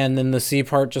 And then the C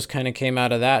part just kind of came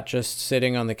out of that, just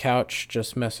sitting on the couch,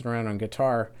 just messing around on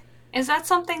guitar. Is that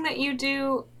something that you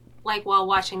do like while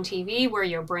watching TV where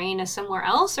your brain is somewhere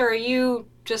else, or are you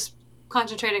just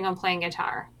concentrating on playing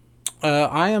guitar?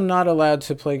 I am not allowed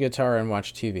to play guitar and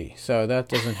watch TV, so that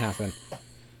doesn't happen.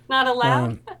 Not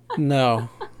allowed? No.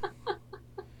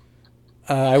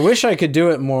 I wish I could do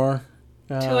it more.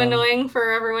 Too annoying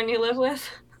for everyone you live with?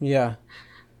 Yeah.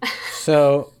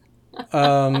 So,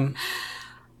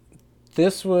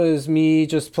 this was me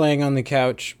just playing on the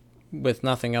couch with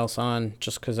nothing else on,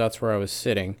 just because that's where I was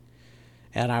sitting.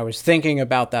 And I was thinking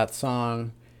about that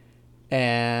song.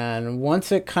 And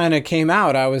once it kind of came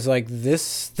out, I was like,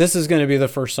 this is going to be the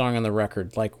first song on the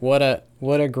record. Like, what a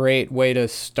great way to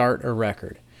start a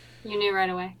record. You knew right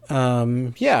away.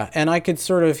 Yeah, and I could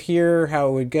sort of hear how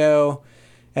it would go.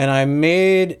 And I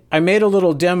made a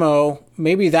little demo,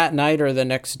 maybe that night or the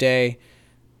next day,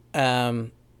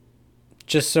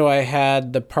 just so I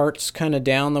had the parts kind of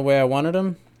down the way I wanted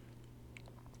them.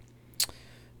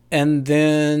 And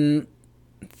then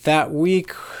that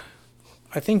week,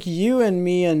 I think you and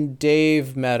me and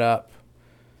Dave met up,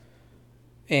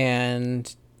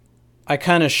 and I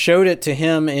kind of showed it to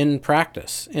him in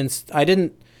practice.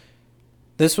 And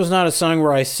this was not a song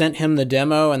where I sent him the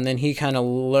demo and then he kind of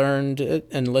learned it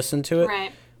and listened to it.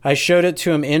 Right. I showed it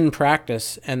to him in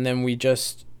practice, and then I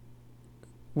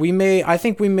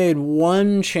think we made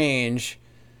one change,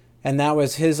 and that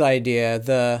was his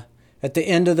idea. At the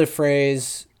end of the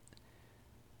phrase,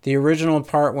 the original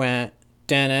part went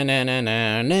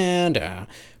da-na-na-na-na-na,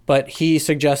 but he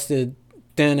suggested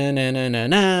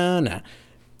da-na-na-na-na-na.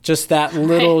 Just that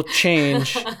little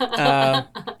change. I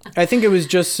think it was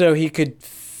just so he could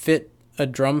fit a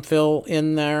drum fill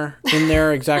in there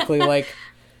exactly like,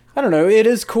 I don't know. It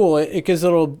is cool. It gives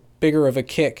a little bigger of a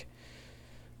kick.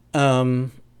 But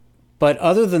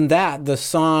other than that, the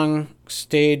song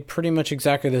stayed pretty much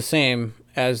exactly the same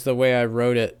as the way I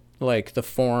wrote it, like the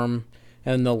form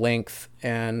and the length.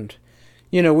 And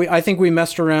I think we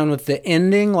messed around with the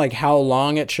ending, like how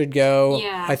long it should go.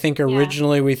 Yeah. I think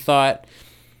originally we thought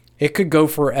it could go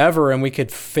forever and we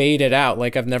could fade it out.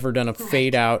 Like I've never done a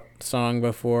fade out song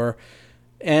before.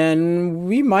 And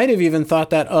we might have even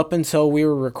thought that up until we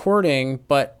were recording,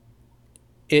 but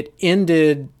it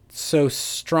ended so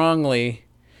strongly.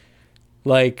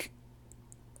 Like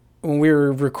when we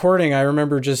were recording, I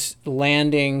remember just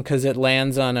landing, because it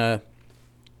lands on a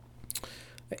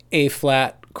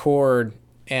flat chord,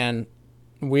 and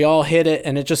we all hit it,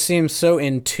 and it just seemed so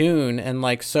in tune and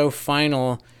like so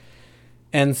final.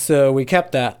 And so we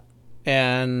kept that,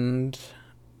 and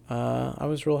I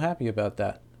was real happy about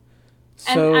that.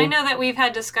 So, and I know that we've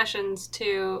had discussions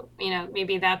too,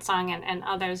 maybe that song and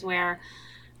others, where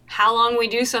how long we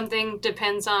do something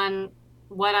depends on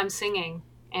what I'm singing,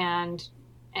 and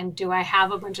do I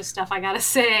have a bunch of stuff I gotta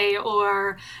say,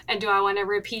 and do I want to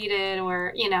repeat it,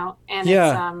 and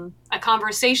it's a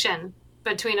conversation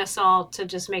between us all to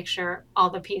just make sure all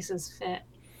the pieces fit.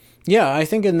 Yeah, I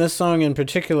think in this song in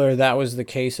particular, that was the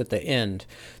case at the end.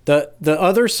 The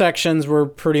other sections were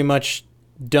pretty much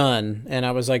done, and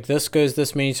I was like, this goes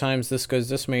this many times, this goes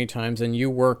this many times, and you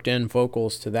worked in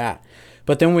vocals to that.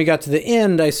 But then when we got to the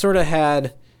end, I sort of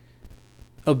had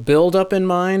a build-up in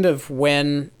mind of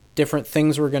when different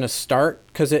things were going to start,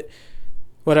 because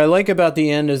what I like about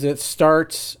the end is it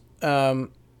starts with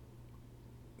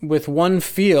one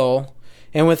feel,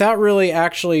 and without really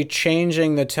actually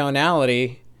changing the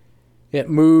tonality, it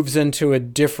moves into a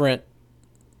different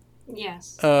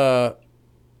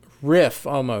riff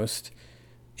almost.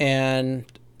 And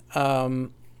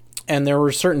there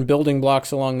were certain building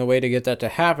blocks along the way to get that to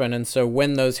happen. And so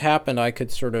when those happened, I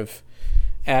could sort of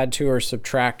add to or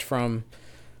subtract from,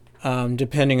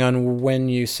 depending on when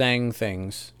you sang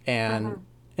things. And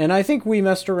I think we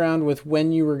messed around with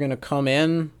when you were going to come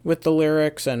in with the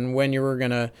lyrics and when you were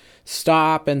going to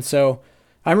stop. And so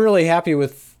I'm really happy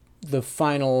with the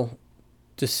final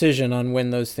decision on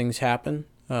when those things happen.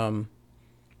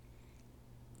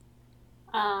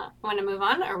 Want to move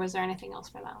on, or was there anything else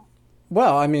for that?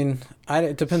 Well, I mean,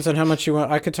 it depends on how much you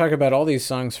want. I could talk about all these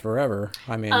songs forever.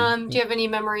 I mean, do you have any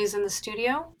memories in the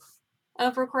studio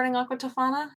of recording Aqua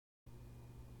Tofana?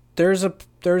 There's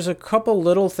a couple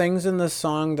little things in this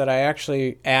song that I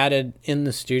actually added in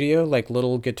the studio, like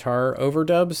little guitar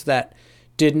overdubs that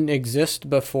didn't exist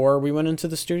before we went into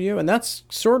the studio, and that's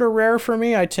sort of rare for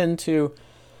me. I tend to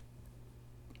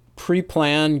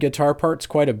pre-plan guitar parts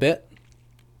quite a bit.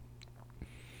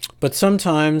 But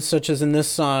sometimes, such as in this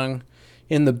song,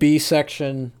 in the B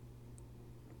section,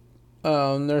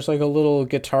 there's like a little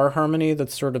guitar harmony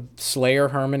that's sort of Slayer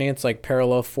harmony. It's like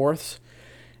parallel fourths.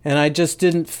 And I just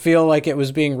didn't feel like it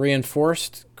was being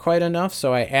reinforced quite enough,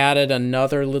 so I added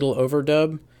another little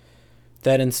overdub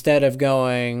that instead of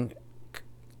going...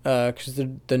 because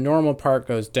the normal part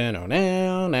goes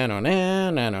da-no-na,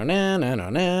 na-no-na, na-no-na,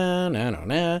 na-no-na,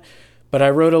 na-no-na. But I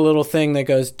wrote a little thing that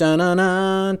goes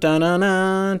da-na-na,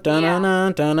 da-na-na,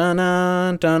 da-na-na,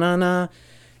 da-na-na, da-na-na.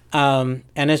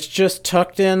 And it's just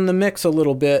tucked in the mix a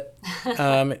little bit.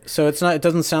 So it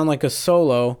doesn't sound like a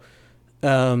solo.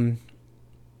 But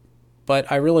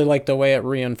I really like the way it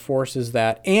reinforces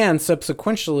that. And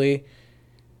subsequently,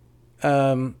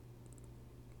 as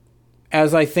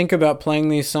I think about playing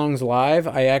these songs live,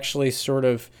 I actually sort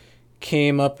of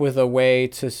came up with a way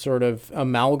to sort of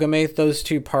amalgamate those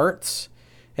two parts.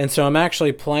 And so I'm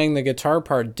actually playing the guitar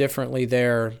part differently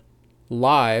there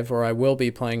live, or I will be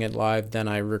playing it live than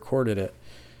I recorded it.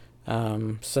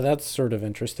 So that's sort of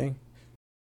interesting.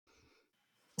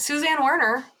 Suzanne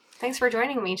Warner, thanks for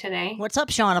joining me today. What's up,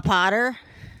 Shauna Potter?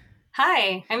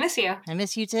 Hi, I miss you. I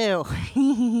miss you too.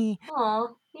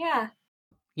 Oh, yeah.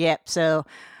 Yep, so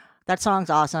that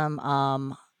song's awesome.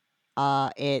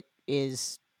 It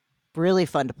is really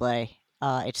fun to play.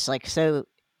 It's like, so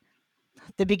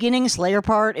the beginning Slayer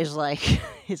part is like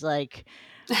it's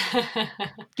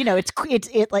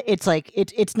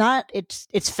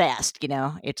fast,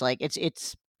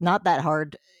 it's not that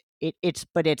hard. It's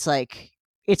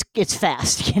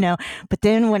fast, but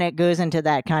then when it goes into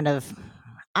that kind of,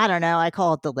 I don't know, I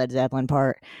call it the Led Zeppelin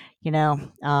part,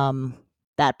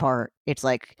 that part, it's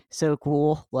like so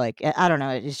cool. Like, I don't know,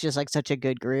 it's just like such a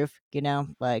good groove,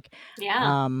 like,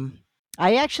 yeah.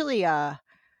 I actually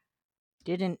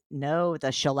didn't know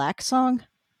the Shellac song.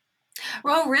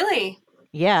 Oh, really?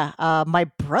 Yeah. My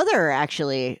brother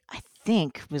actually, I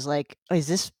think, was like, oh, is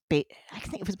this I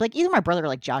think it was like either my brother or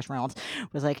like Josh Reynolds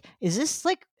was like, is this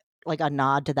like a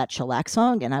nod to that Shellac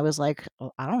song? And I was like,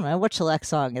 oh, I don't know, what Shellac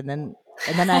song? And then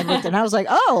I looked and I was like,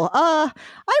 oh,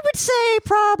 I would say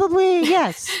probably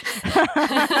yes.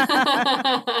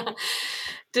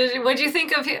 What did you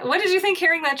think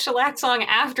hearing that shellac song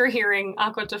after hearing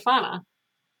Aqua Tofana?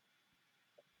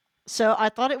 So I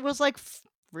thought it was like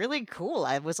really cool.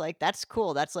 I was like, that's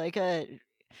cool. That's like a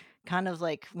kind of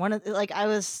like one of like I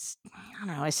don't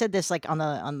know. I said this like on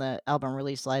the album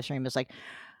release live stream. It's like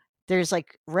there's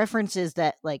like references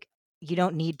that like you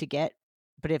don't need to get,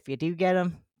 but if you do get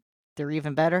them, they're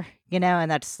even better, and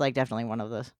that's like definitely one of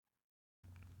those.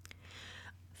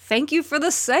 Thank you for the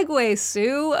segue,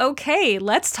 Sue. Okay,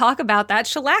 let's talk about that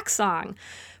shellac song.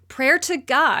 Prayer to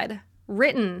God,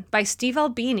 written by Steve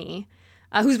Albini,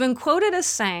 who's been quoted as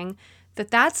saying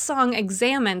that song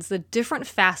examines the different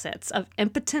facets of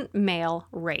impotent male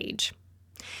rage.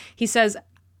 He says,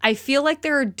 I feel like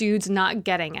there are dudes not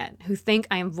getting it who think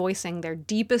I am voicing their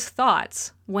deepest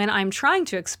thoughts when I'm trying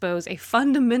to expose a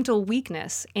fundamental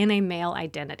weakness in a male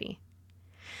identity.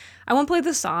 I won't play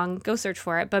the song, go search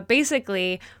for it, but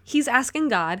basically, he's asking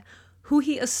God, who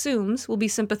he assumes will be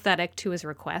sympathetic to his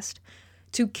request,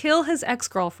 to kill his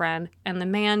ex-girlfriend and the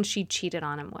man she cheated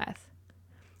on him with.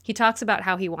 He talks about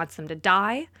how he wants them to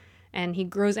die, and he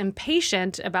grows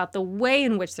impatient about the way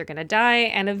in which they're going to die,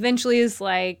 and eventually is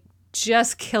like,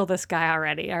 just kill this guy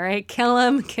already, all right? Kill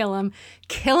him, kill him,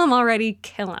 kill him already,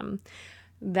 kill him.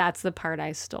 That's the part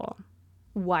I stole.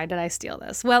 Why did I steal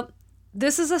this? Well,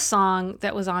 this is a song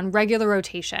that was on regular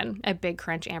rotation at Big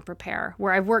Crunch and Prepare,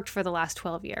 where I've worked for the last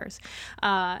 12 years.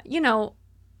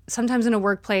 Sometimes in a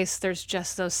workplace, there's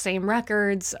just those same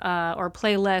records or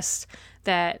playlists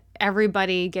that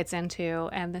everybody gets into,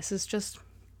 and this is just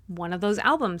one of those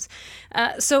albums.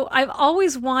 So I've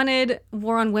always wanted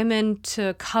War on Women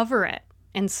to cover it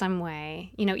in some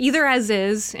way, either as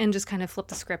is and just kind of flip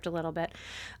the script a little bit,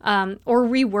 or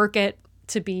rework it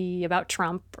to be about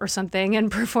Trump or something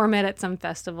and perform it at some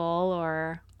festival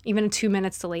or even a 2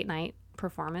 minutes to late night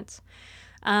performance.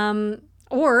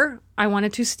 Or I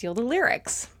wanted to steal the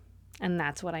lyrics, and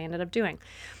that's what I ended up doing.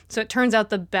 So it turns out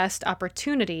the best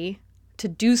opportunity to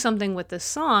do something with this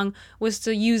song was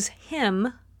to use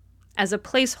him as a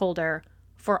placeholder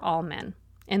for all men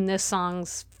in this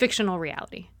song's fictional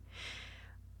reality.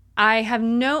 I have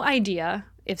no idea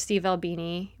if Steve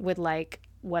Albini would like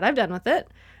what I've done with it,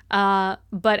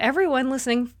 but everyone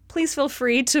listening, please feel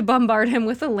free to bombard him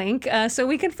with a link so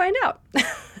we can find out.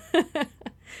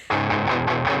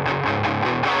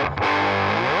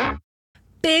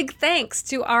 Big thanks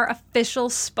to our official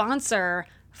sponsor,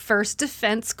 First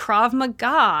Defense Krav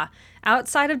Maga,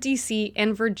 outside of DC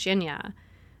in Virginia.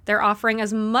 They're offering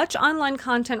as much online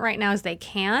content right now as they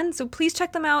can, so please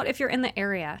check them out if you're in the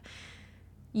area.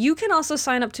 You can also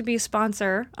sign up to be a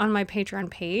sponsor on my Patreon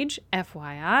page,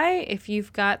 FYI, if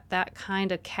you've got that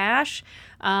kind of cash.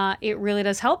 It really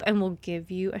does help, and we'll give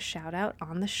you a shout out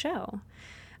on the show.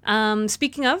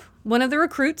 Speaking of, one of the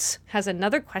recruits has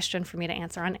another question for me to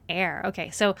answer on air. Okay,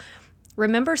 so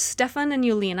remember Stefan and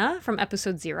Yulina from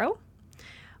episode 0?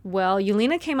 Well,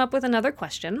 Yulina came up with another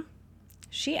question.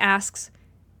 She asks,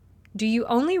 do you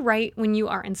only write when you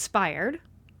are inspired,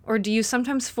 or do you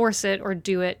sometimes force it or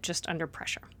do it just under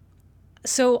pressure?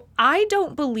 So I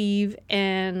don't believe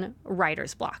in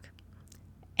writer's block.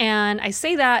 And I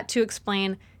say that to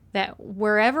explain that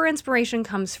wherever inspiration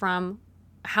comes from,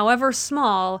 however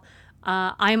small,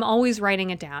 I'm always writing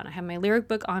it down. I have my lyric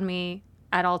book on me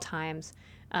at all times.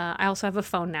 I also have a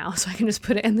phone now, so I can just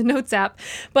put it in the notes app.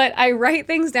 But I write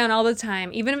things down all the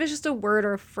time, even if it's just a word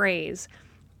or a phrase,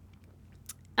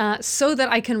 so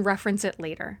that I can reference it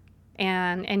later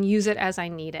and use it as I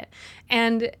need it.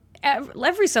 And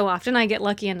every so often, I get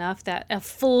lucky enough that a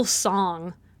full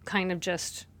song kind of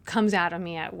just comes out of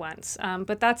me at once.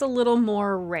 But that's a little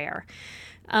more rare.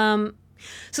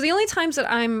 So the only times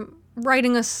that I'm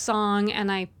writing a song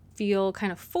and I feel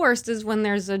kind of forced is when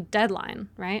there's a deadline,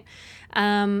 right?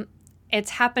 It's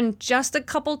happened just a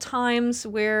couple times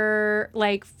where,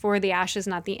 like for The Ashes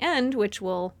Not the End, which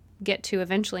we'll get to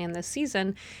eventually in this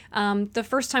season, the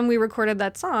first time we recorded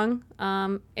that song,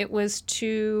 it was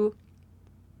to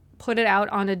put it out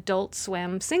on Adult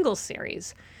Swim singles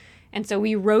series. And so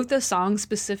we wrote the song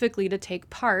specifically to take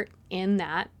part in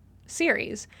that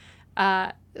series.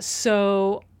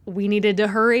 So we needed to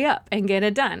hurry up and get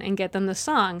it done and get them the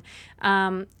song.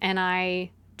 And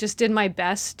I just did my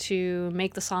best to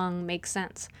make the song make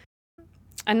sense.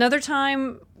 Another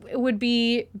time would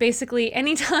be basically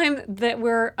any time that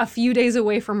we're a few days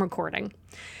away from recording.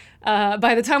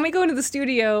 By the time we go into the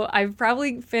studio, I've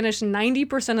probably finished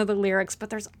 90% of the lyrics, but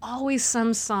there's always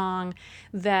some song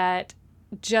that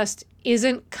just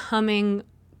isn't coming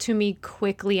to me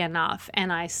quickly enough,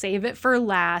 and I save it for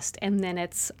last, and then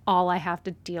it's all I have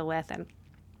to deal with, and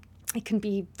it can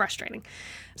be frustrating.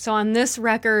 So on this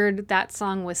record, that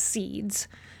song was Seeds,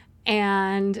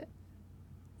 And,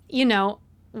 you know,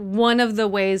 one of the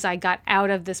ways I got out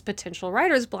of this potential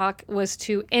writer's block was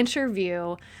to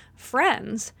interview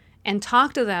friends and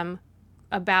talk to them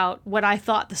about what I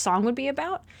thought the song would be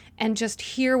about and just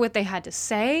hear what they had to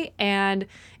say and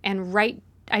write.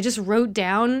 I just wrote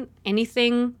down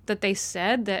anything that they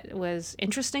said that was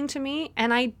interesting to me,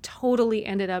 and I totally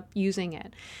ended up using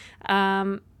it.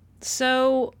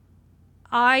 So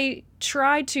I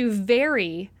try to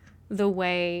vary the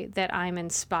way that I'm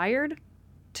inspired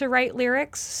to write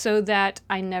lyrics so that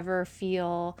I never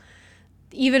feel,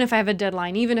 even if I have a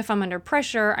deadline, even if I'm under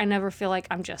pressure, I never feel like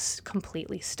I'm just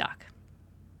completely stuck.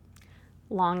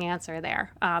 Long answer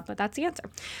there, but that's the answer.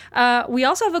 We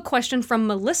also have a question from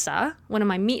Melissa, one of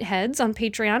my meatheads on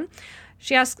Patreon.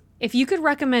 She asks, if you could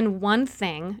recommend one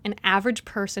thing an average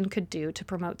person could do to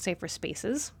promote safer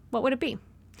spaces, what would it be?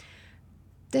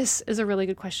 This is a really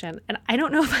good question, and I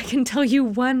don't know if I can tell you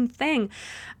one thing.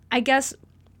 I guess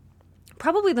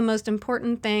probably the most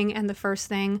important thing and the first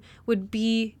thing would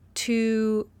be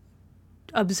to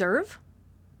observe.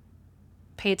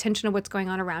 Pay attention to what's going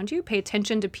on around you. Pay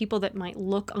attention to people that might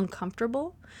look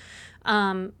uncomfortable.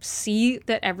 See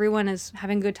that everyone is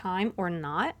having a good time or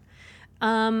not.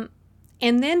 And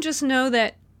then just know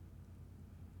that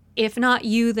if not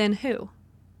you, then who?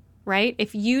 Right?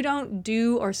 If you don't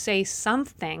do or say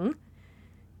something,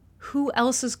 who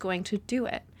else is going to do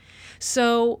it?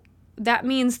 So that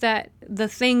means that the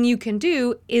thing you can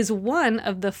do is one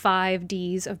of the 5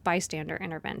 Ds of bystander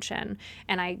intervention.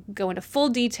 And I go into full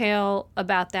detail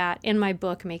about that in my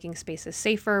book, Making Spaces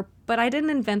Safer, but I didn't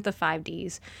invent the 5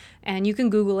 Ds. And you can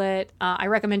Google it. I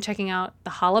recommend checking out the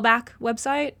Hollaback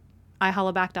website,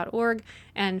 ihollaback.org,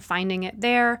 and finding it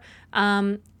there.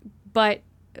 But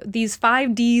these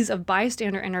 5 Ds of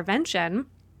bystander intervention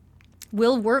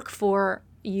will work for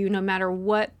you no matter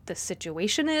what the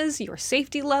situation is, your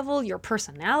safety level, your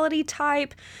personality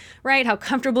type, right? How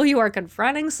comfortable you are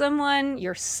confronting someone,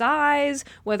 your size,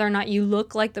 whether or not you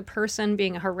look like the person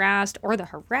being harassed or the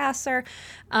harasser.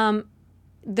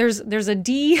 There's a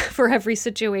D for every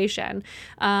situation.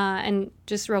 And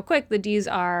just real quick, the Ds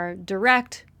are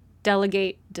direct,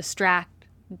 delegate, distract,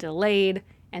 delayed,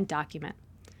 and document.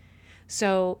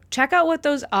 So check out what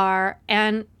those are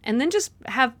and then just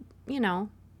have,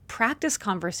 practice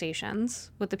conversations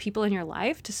with the people in your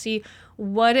life to see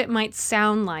what it might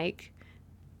sound like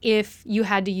if you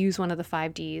had to use one of the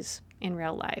 5 Ds in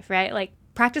real life, right? Like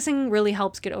practicing really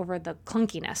helps get over the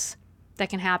clunkiness that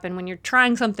can happen when you're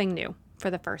trying something new for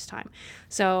the first time.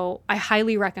 So I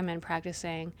highly recommend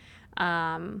practicing.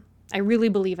 I really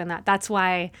believe in that. That's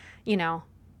why,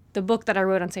 the book that I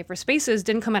wrote on Safer Spaces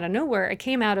didn't come out of nowhere. It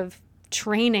came out of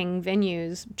training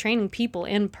venues, training people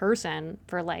in person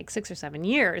for like 6 or 7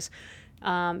 years,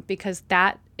 because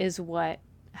that is what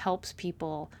helps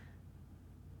people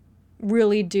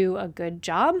really do a good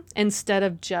job instead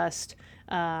of just,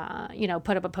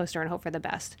 put up a poster and hope for the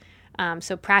best.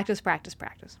 So practice, practice,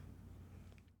 practice.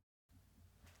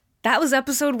 That was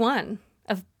episode 1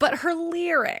 of But Her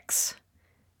Lyrics.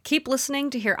 Keep listening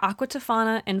to hear Aqua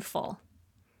Tofana in full.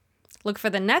 Look for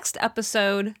the next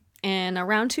episode in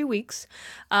around 2 weeks.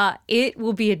 It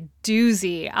will be a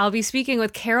doozy. I'll be speaking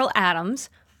with Carol Adams,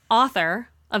 author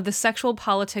of The Sexual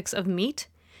Politics of Meat,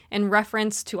 in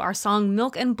reference to our song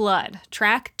Milk and Blood,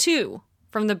 track 2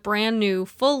 from the brand new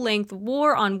full-length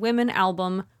War on Women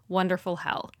album, Wonderful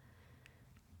Hell.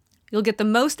 You'll get the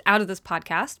most out of this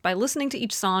podcast by listening to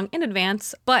each song in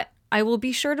advance, but I will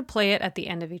be sure to play it at the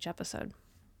end of each episode.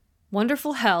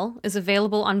 Wonderful Hell is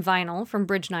available on vinyl from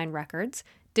Bridge 9 Records,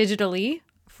 digitally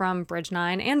from Bridge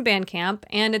 9 and Bandcamp,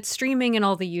 and it's streaming in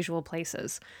all the usual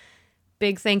places.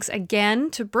 Big thanks again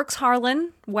to Brooks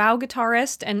Harlan, WoW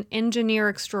guitarist and engineer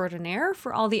extraordinaire,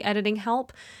 for all the editing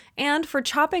help, and for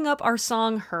chopping up our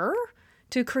song Her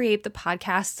to create the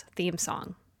podcast's theme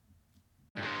song.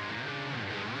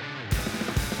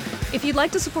 If you'd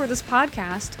like to support this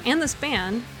podcast and this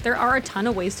band, there are a ton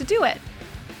of ways to do it.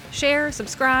 Share,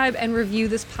 subscribe, and review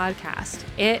this podcast.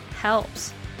 It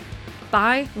helps.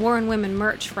 Buy War on Women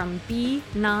merch from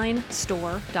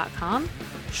b9store.com,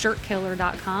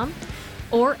 shirtkiller.com,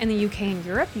 or in the UK and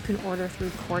Europe, you can order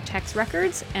through Cortex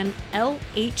Records and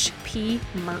lhpmerch.com.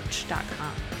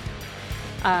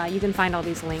 You can find all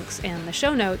these links in the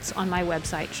show notes on my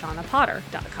website,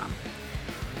 shaunapotter.com.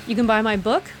 You can buy my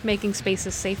book, Making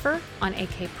Spaces Safer, on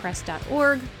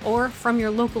akpress.org or from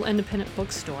your local independent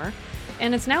bookstore,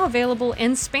 and it's now available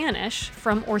in Spanish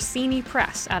from Orsini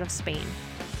Press out of Spain.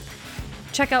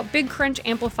 Check out Big Crunch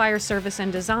Amplifier Service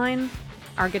and Design,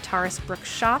 our guitarist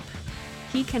Brooks' shop.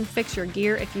 He can fix your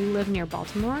gear if you live near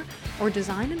Baltimore, or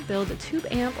design and build a tube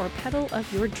amp or pedal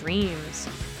of your dreams.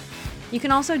 You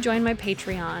can also join my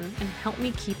Patreon and help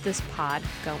me keep this pod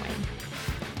going.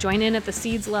 Join in at the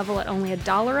Seeds level at only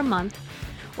 $1 a month,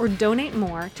 or donate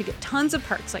more to get tons of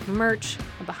perks like merch,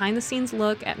 a behind-the-scenes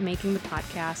look at making the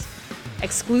podcast,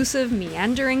 exclusive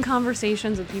meandering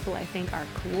conversations with people I think are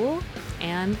cool,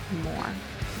 and more.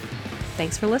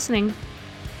 Thanks for listening.